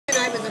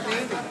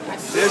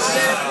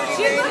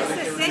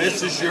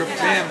This is your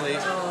family.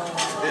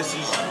 This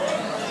is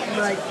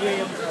My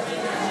grandma.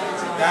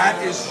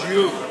 that is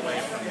you.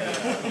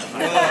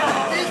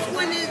 This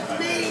one is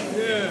me.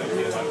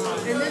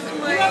 And this is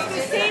my. You have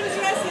the same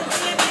dress as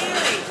Aunt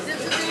Mary. This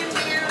is Aunt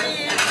Mary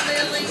and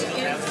Lily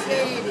and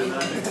Sadie.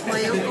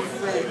 My Uncle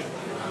Fred.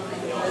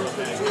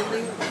 Uncle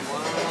Jimmy.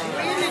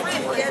 Where did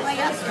you get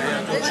this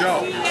from? This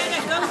Joe. You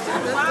gotta go to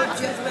the box.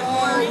 Oh,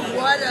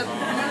 what a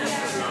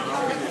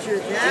picture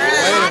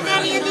that. Have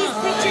any of these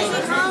pictures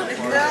at home?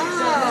 No.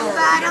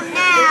 Got them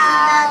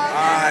now.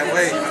 Alright,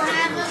 wait.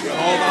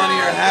 Hold on to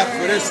your hat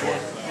for this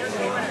one.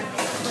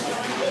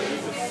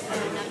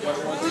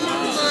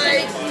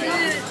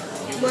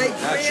 My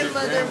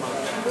grandmother,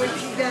 when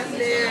she got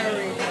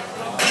married.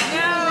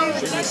 No,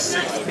 She was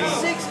 16.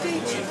 16,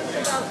 she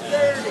was about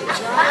 30,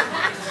 right?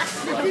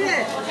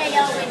 Yeah. They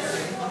always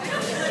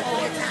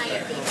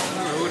tired people.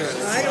 Who that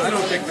is? I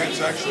don't think that's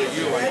actually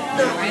you. You know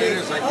what it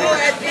is? I Oh,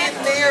 think that's Aunt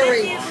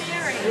Mary.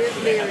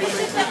 Aunt Mary.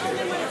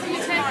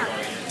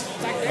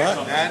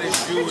 that is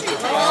you with the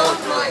Oh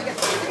my God.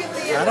 Look at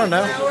the I don't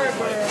know. flower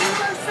bird.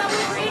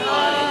 Oh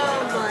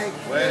my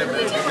God. Wait a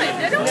minute.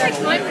 I don't like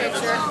my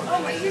picture. Oh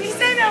my, you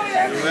said over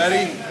there. You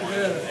ready?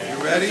 You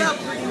ready?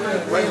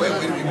 Wait,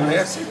 did we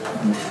pass it?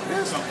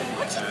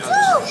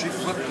 She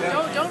flipped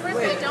down. Don't rip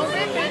it, don't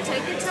rip it.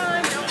 Take your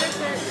time, don't rip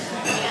it.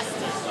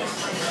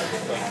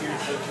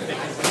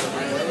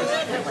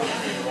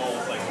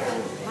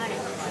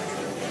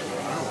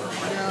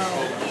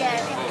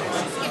 Yeah,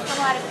 skipped a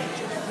lot of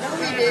pictures. No,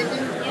 we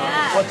didn't.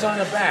 Yeah. What's on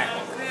the back?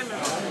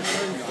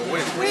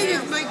 Wait,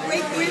 is my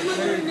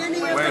great-grandmother in any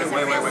of Wait, this?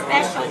 wait, wait.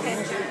 Special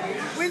picture.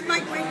 Where's my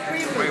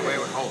great-grandmother? Wait,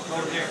 hold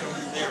on.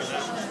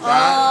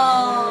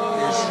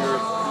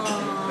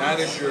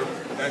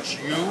 That's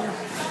you?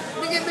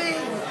 Look at me.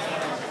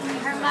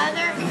 Her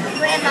mother,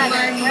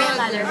 grandmother,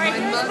 grandmother. All right,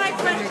 here's my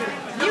question.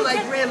 No, my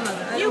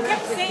grandmother. I You don't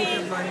kept have pictures saying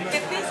of my mother.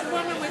 if this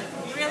woman was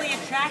really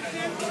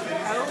attractive,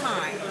 oh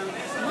my.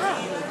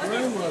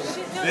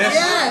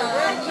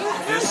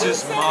 This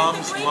is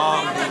Mom's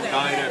mom who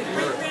died at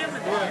birth.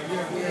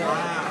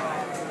 Wow.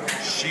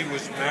 She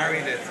was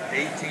married at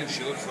 18.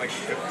 She looks like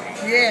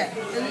 15. Yeah,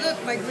 and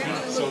look, my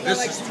grandmother So looked this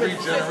like is she 3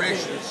 was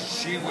generations.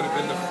 She would have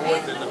been the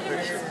 4th in the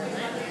picture.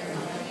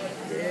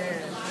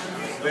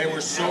 They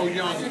were so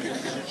young.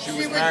 She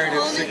was married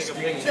at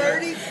 16.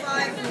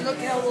 35, and look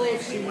how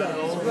old she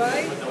was,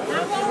 right?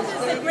 How old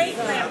is the great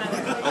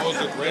grandmother? That was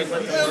a great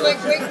Well, my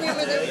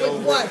great-grandmother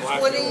was what,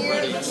 20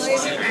 years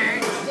later?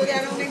 So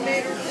that only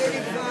made her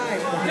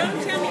 35.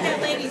 Don't tell me that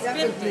lady's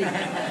 50.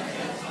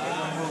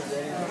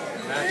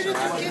 Where did you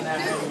get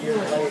this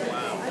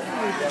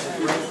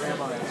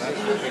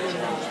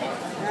one?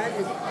 That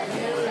is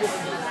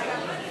beautiful.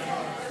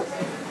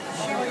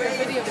 She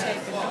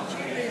videotaped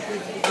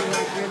it.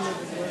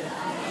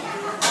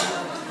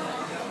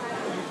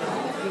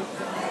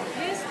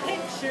 This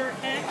picture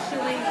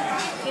actually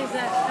is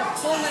a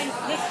full-length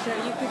picture.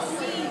 You could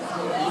see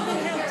even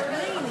how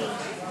tiny.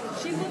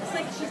 She looks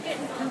like she's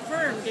getting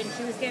confirmed and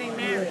she was getting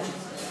married.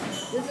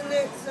 Isn't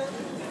that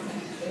something?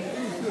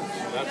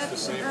 That's the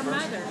same Her person.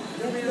 mother.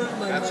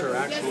 That's her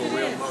actual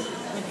real mother.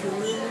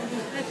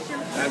 That's your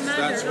That's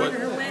mother what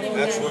on her wedding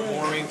that's day. what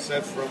Maureen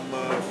said from her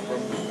mom.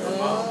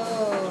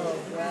 Oh,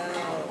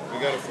 wow. We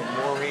got it from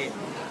Maureen.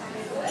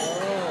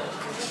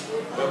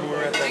 When we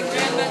were at that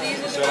funeral, she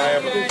said I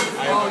have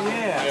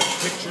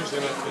pictures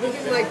in it. Look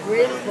at my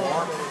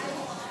grandfather.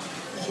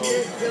 So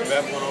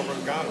Beth went over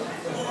and got it.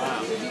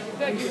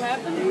 Good, you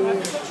have them? You have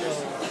the pictures?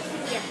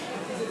 Yeah.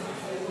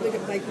 Look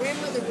at my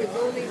grandmother was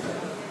only,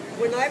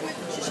 when I was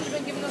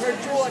her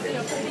daughter,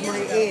 my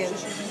aunt.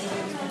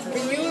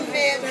 Can you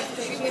imagine?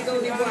 She was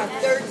only what,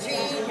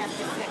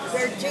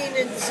 13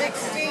 and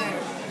 16?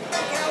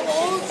 Look how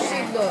old she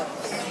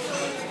looks.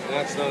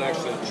 That's not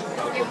actually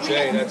Uncle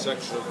Jay, that's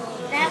actually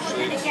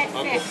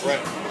Uncle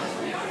Fred.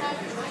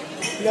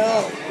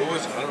 No, Who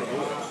is it? I don't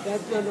know.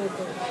 that's not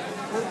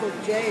Uncle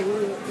Jay.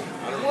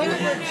 One of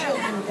her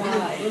children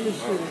died. Let me see.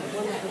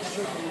 One of her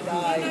children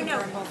died. No.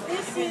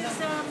 This is,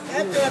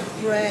 That's not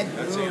Fred.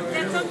 That's Aunt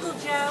that's Mary. Uncle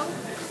Joe.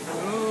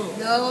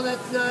 No,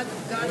 that's not.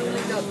 God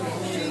only knows.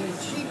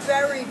 She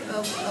buried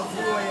a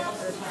boy at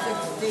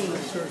 16.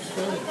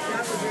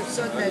 That was her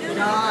son that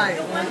died.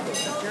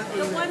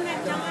 The one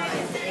that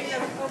died is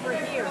over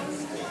here.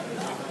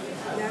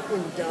 That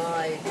one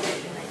died.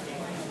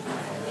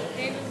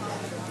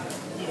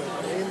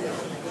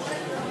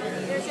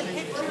 There's a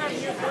picture of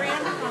your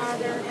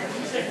grandfather.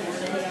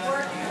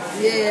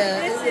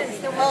 Yeah. This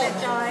is the one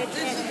that died.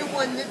 This is the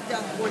one that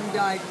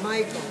died,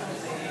 Michael.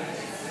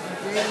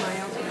 Yeah,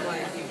 my uncle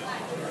Michael.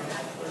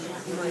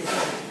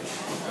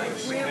 My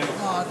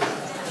grandfather.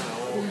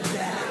 Who's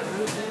that?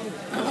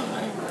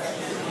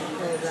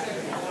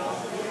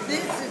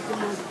 This is the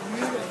most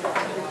beautiful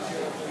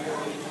picture.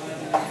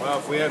 Well,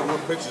 if we had more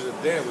pictures of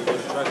Dad, we would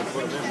have tried to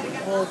put them in.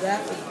 Oh,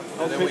 that was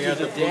And then we had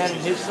the Dad and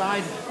his pictures.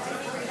 side?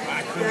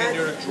 I couldn't get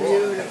near the drawer.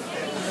 beautiful.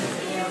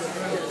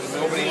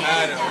 Nobody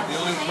had it. The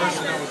only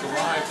person that was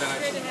alive that I,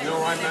 you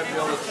know, I might be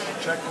able to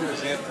check in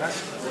is Aunt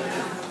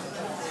Tessa.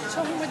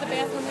 show him where the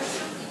bathroom is?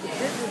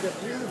 This is a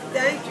beautiful.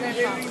 Thank you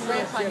very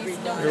much,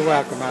 everybody. You're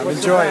welcome, Mom. What's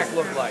Enjoy the back it.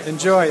 look like?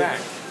 Enjoy What's the it. back?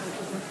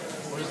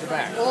 What is the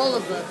back? All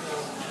of us.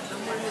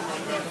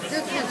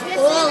 This is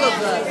all of us.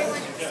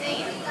 Everyone can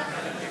see it.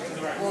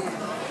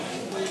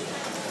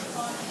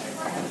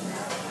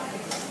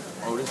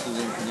 Oh, this is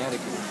in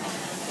Connecticut.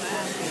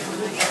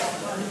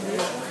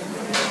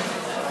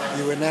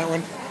 You in that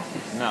one?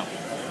 No.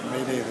 Me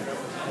neither.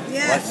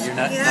 Yes, What, you're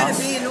not- he had no? to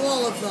be in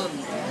all of them.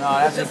 No,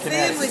 that's The in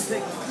family Connecticut.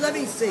 thing. Let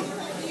me see.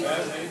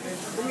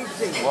 Let me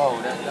see.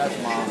 Whoa, that's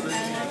Mom.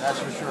 That's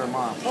for sure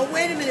Mom. Oh,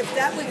 wait a minute. If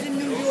that was in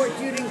New York,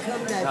 you didn't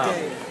come that No.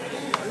 day. You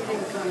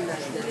didn't come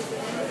that day.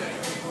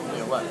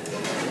 Yeah, what?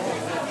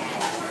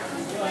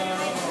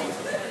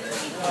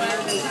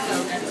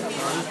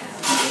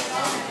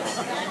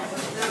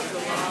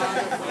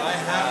 I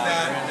have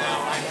that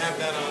now. I have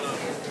that on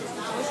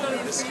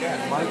a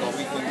sketch. Michael.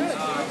 We can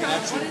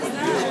actually put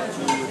music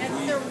to it. That's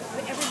their,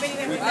 everybody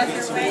that We was can on get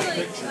their some way. more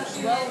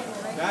pictures.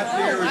 That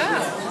there is your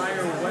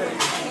entire wedding.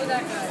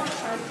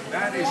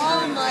 That is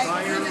Oh your my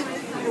entire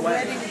goodness, the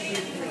wedding. wedding.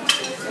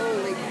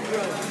 Holy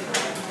crap.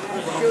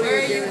 Where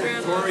are you,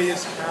 Grandma?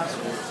 Glorious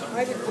castle.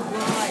 I was the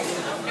bride.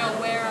 No,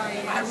 where are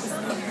you? I was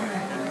there.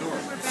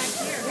 We're back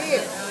here.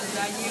 Here. Is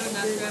that you and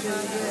that's Grandma?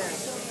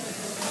 Yeah.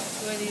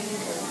 Now,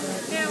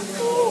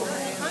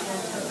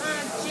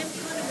 Jim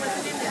Clinton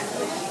wasn't in this.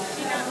 Was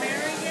she not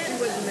married yet? She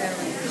wasn't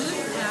married.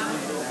 No.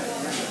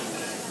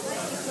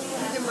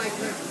 She's in my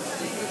Christmas.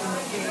 She's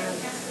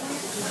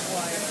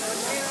wife.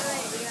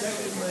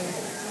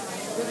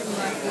 Put in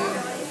my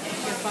ear.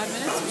 You have 5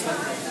 minutes or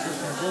something?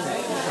 Go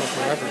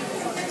forever.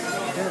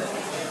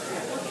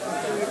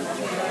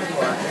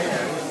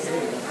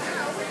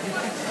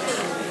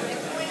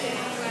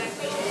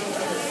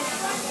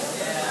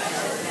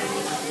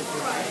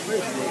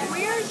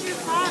 Where's your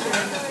father? I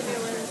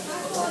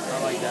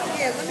like that one.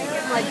 Yeah, let me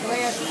get my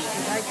glasses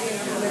because I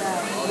can't do it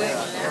out.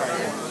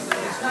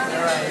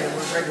 All right,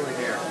 we're regular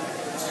here.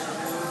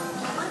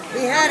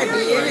 He had to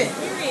be in it.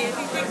 Here he is.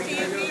 He's next to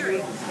Aunt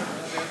Mary.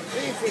 Let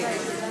me see.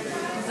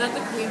 Is that the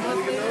Queen Bus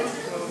lady?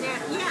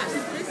 Yeah, yes.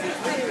 This is the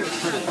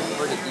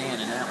Put a Dan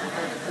in that one.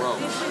 Whoa.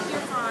 This is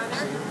your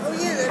father, Oh,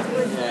 yeah, that's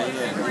what.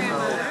 Yeah.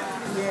 grandmother.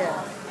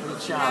 Yeah. Little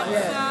child.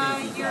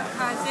 That's your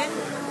cousin.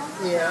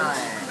 Yeah.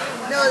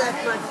 No,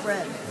 that's my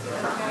friend.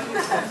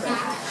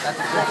 That's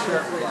a good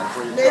shirt we got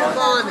for you. Maid of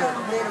honor.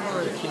 Maid of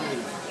honor.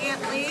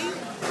 Aunt Lee.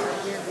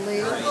 Aunt Lee.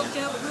 Uncle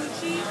Joe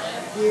Pucci.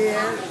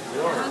 Yeah.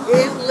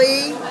 Aunt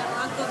Lee.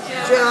 Uncle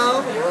Joe.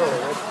 Joe. Whoa,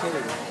 that's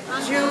Kitty.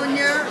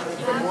 Junior.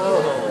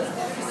 Whoa.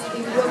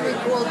 What we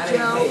call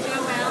Joe.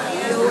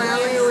 Joe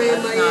Ellie, who is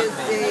my Aunt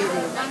Sadie.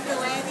 Uncle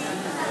Eddie.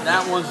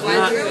 That one's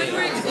not Kitty.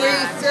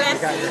 Lisa.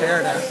 Got your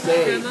hair now.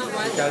 Dave.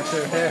 Got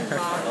your hair.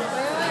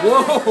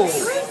 Whoa.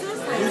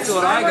 You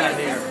thought I got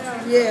here.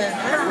 Yeah. I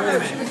don't know.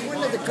 She was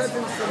one of the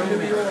cousins from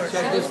New York.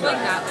 Check this out.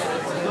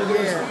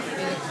 Yeah.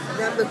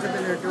 That must have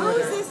been her Who's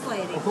daughter. this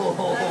lady? I don't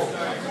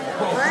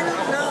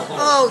know.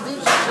 Oh,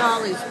 these are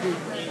Charlie's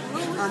people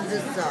on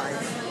this side.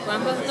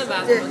 Grandpa's in the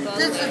bathroom.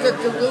 This is a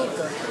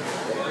Toluca.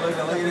 Look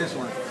at this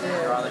one.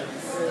 Charlie.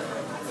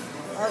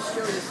 I'll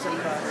show you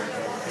somebody.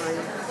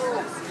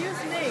 Oh, excuse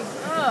me.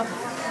 Oh.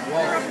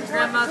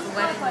 Grandma's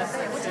wedding list.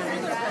 What's your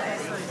mother's wedding?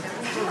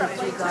 Two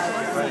guys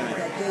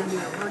that gave me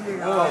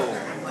 $100.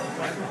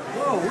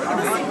 Whoa, look at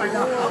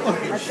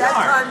this. At that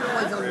time, it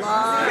was a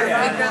lot of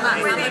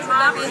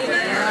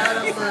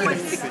money.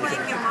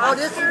 Oh,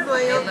 this is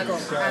my uncle. My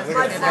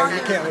You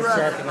father's can't look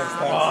brother. sharp enough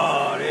stuff.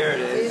 Oh, there it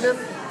See is. them?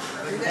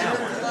 See that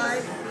look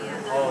like?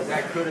 Oh,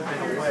 that could have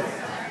been a wedding.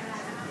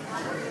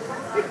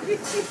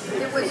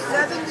 It was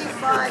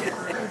 75.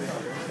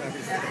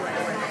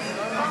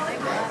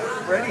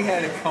 Freddie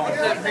had it going.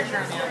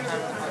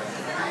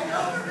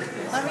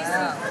 Let me see.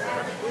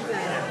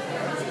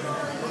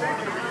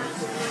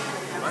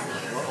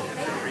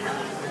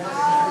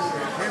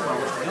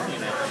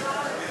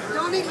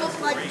 Don't he look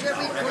like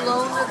Jimmy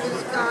Colonna,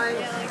 this guy? You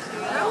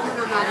don't know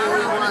who he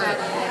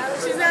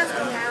was. She's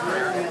asking how.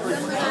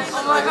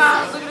 Oh my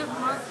God, look at his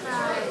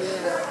mustache.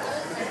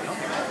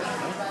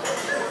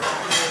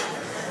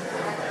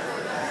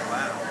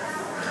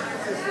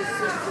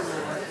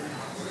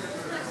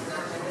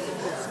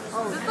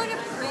 This is like a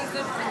pretty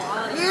good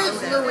quality.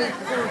 Here's Louis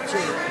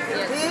Pucci.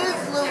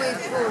 Here's Louis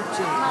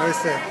Pucci. Let me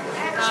see.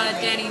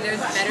 Danny, there's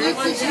better This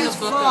ones is in the his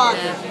book father.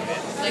 of them.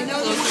 Like You know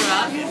the closer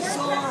one up. you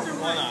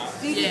saw?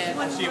 See this Yeah.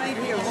 one right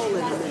here? Hold it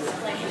a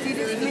minute. See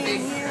this man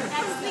here?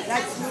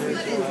 That's Louis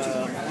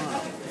Pucci.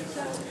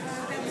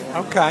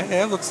 Okay,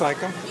 yeah, looks like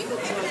him.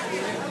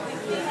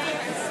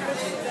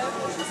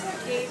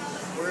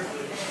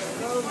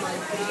 Oh my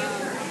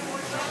God.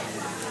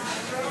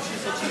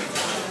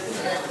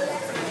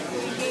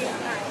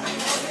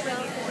 My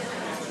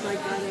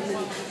God, I'm in.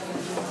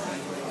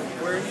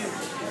 Where are you?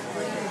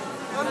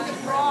 I'm the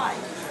bride.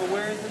 Well,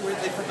 where did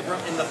they put the in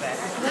the back?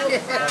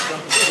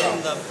 Yeah.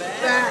 In the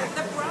back. Back.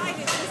 The bride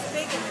is this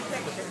big in the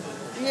picture.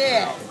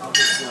 Yeah.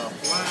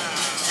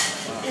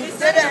 Wow.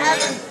 Instead of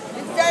having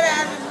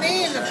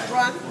me in the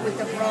front with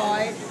the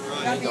bride,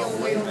 Gotta be all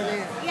the way over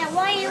there. Yeah,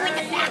 why are you in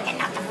the back and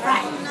not the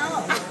front?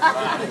 No.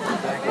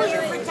 Who's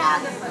your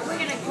photographer? We're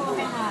gonna call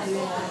him out.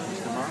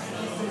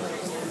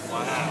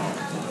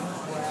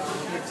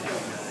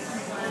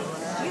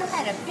 You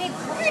had a big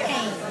party.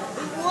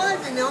 It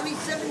was, and only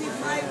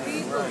 75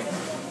 people.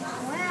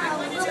 Wow,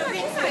 a little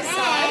bit for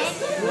that.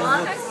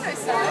 What?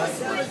 That's That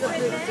was a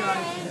big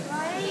time.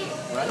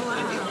 right?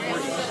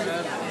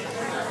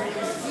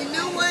 You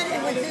know what?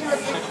 It was in the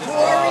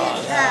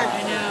Victorian past. I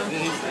know.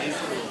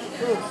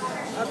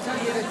 I'll tell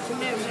you the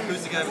truth.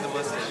 Who's the guy with the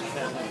mustache?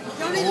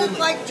 Don't he look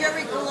like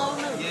Jerry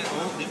Colonna? Yeah,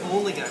 the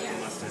only guy with the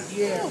mustache.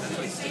 Yeah.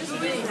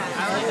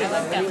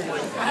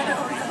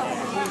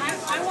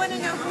 I want to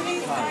know who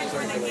these guys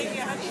were. They gave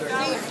you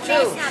 $100. These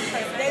two.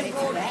 They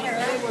were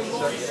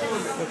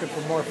Looking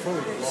for more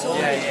food.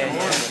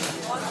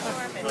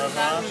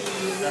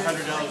 The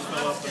 $100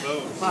 fell off the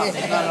boat. Not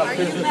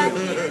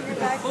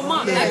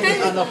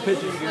enough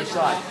pictures of your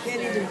side.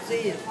 Can't even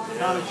see it.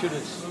 Tommy should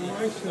have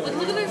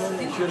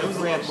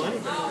grabbed money.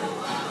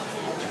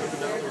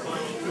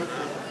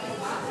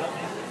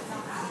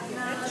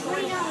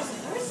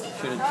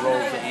 Should have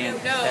drove to Aunt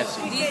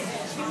Tessie.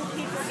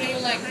 Feel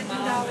like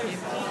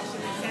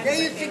They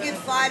used to get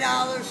 $5, $10.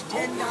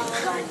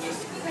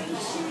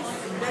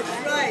 That's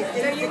right.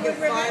 They used to get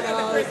 $5, $10.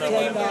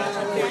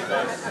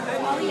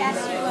 Oh, yes,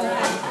 you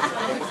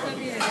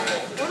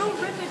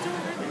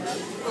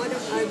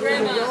I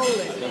really roll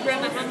it.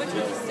 Grandma, how much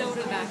was the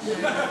soda back then?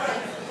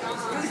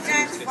 2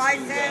 cents,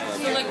 5 cents,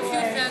 So like 2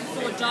 cents to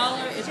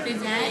 $1 is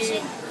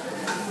basically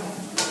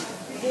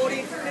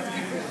 40,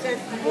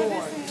 50%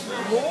 more.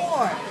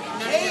 More.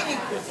 80%.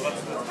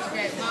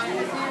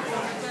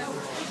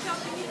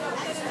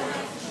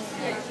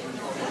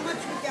 How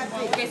much would that be?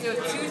 okay. So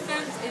 2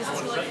 cents is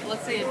to like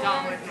let's say $1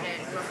 today.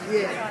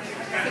 Yeah.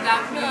 So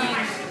that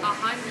means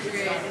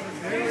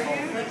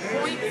 100.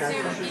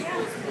 0.2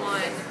 equals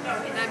 1.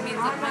 That means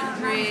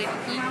 100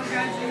 equals.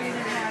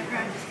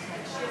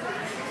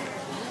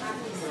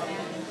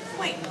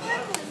 Wait.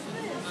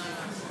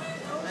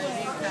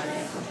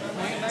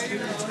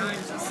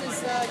 This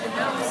is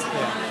your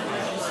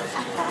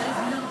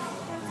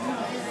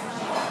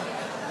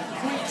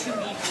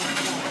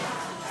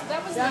That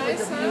was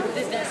nice, huh?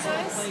 Is that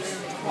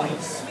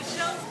nice?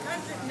 Michelle's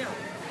cousin, no.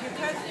 Your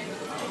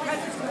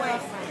cousin's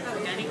wife.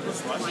 That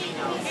equals $20.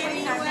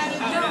 You know,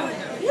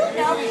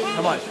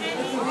 How much?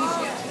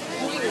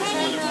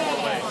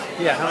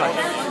 Yeah, how much?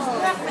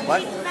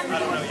 What?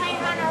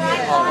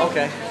 Oh,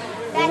 okay.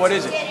 Well, what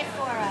is it? Did it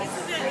for us.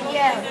 For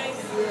you.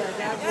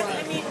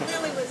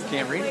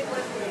 Can't read it?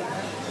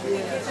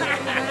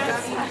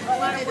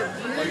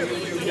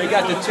 They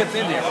got the tip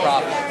in there,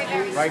 probably.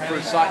 Right for the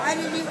I side.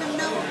 didn't even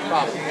know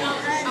Probably. I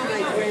had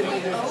my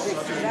grandmother's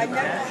 60s. I never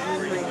had my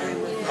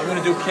grandmother's. I'm going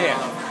to do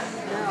cash.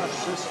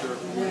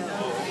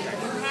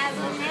 Have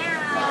them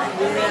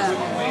now.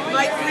 Yeah.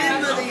 My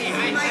grandmother, you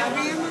see my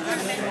grandmother?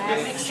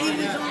 She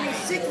was only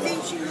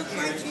 16. She looked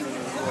like she was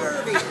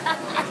 30.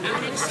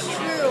 It's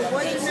true.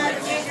 Wasn't that a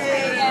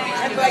shame?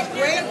 And my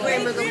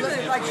great-grandmother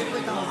looked like she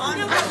was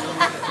 100.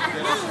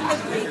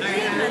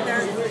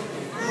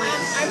 I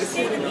was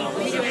saying to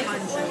people, you know, I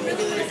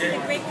really want to see the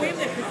great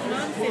grandmother because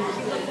Mom said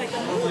she looked like a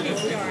movie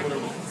star.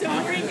 So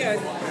Maureen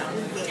goes,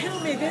 tell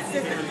me this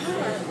isn't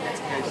her.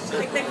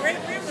 Like the great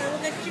grandmother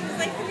looked like she was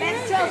like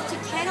Let's go to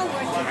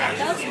Kenilworth to get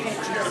those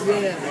pictures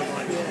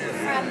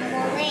from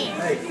Maureen.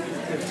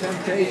 The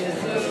Temptations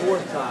of the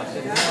Fourth Tops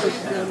in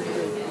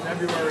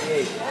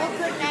February 8th. All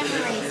good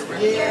memories.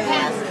 Your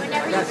house,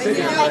 whenever you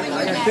feel like you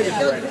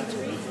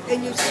have And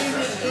you see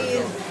the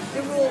hands,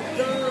 they're all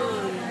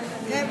gone.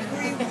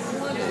 Every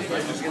one of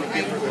them.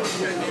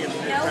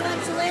 no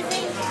one's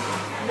living.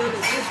 No,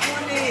 just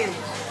one hand.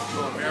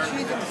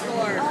 She's in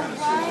Florida. Oh,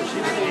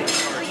 right.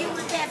 Oh, you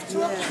were there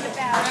talking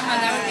about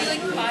that would be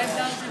like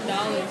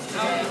 $5,000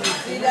 today.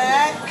 See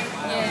that?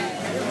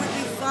 Yeah. It would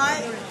be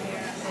fine.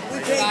 We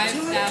paid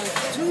 2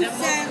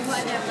 cents.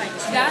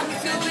 That's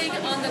going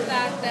on the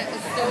fact that a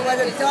soda What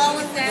is a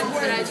dollar 2 cents, worth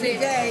and I say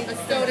today. a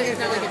soda is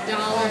not like $1.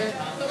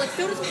 But like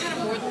soda's kind of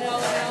more than $1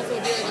 now, so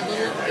it'd be like a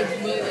little, it's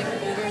really like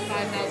over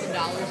 $5,000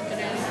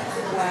 today.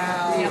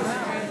 Wow.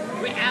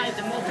 We added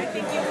the most. I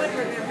think you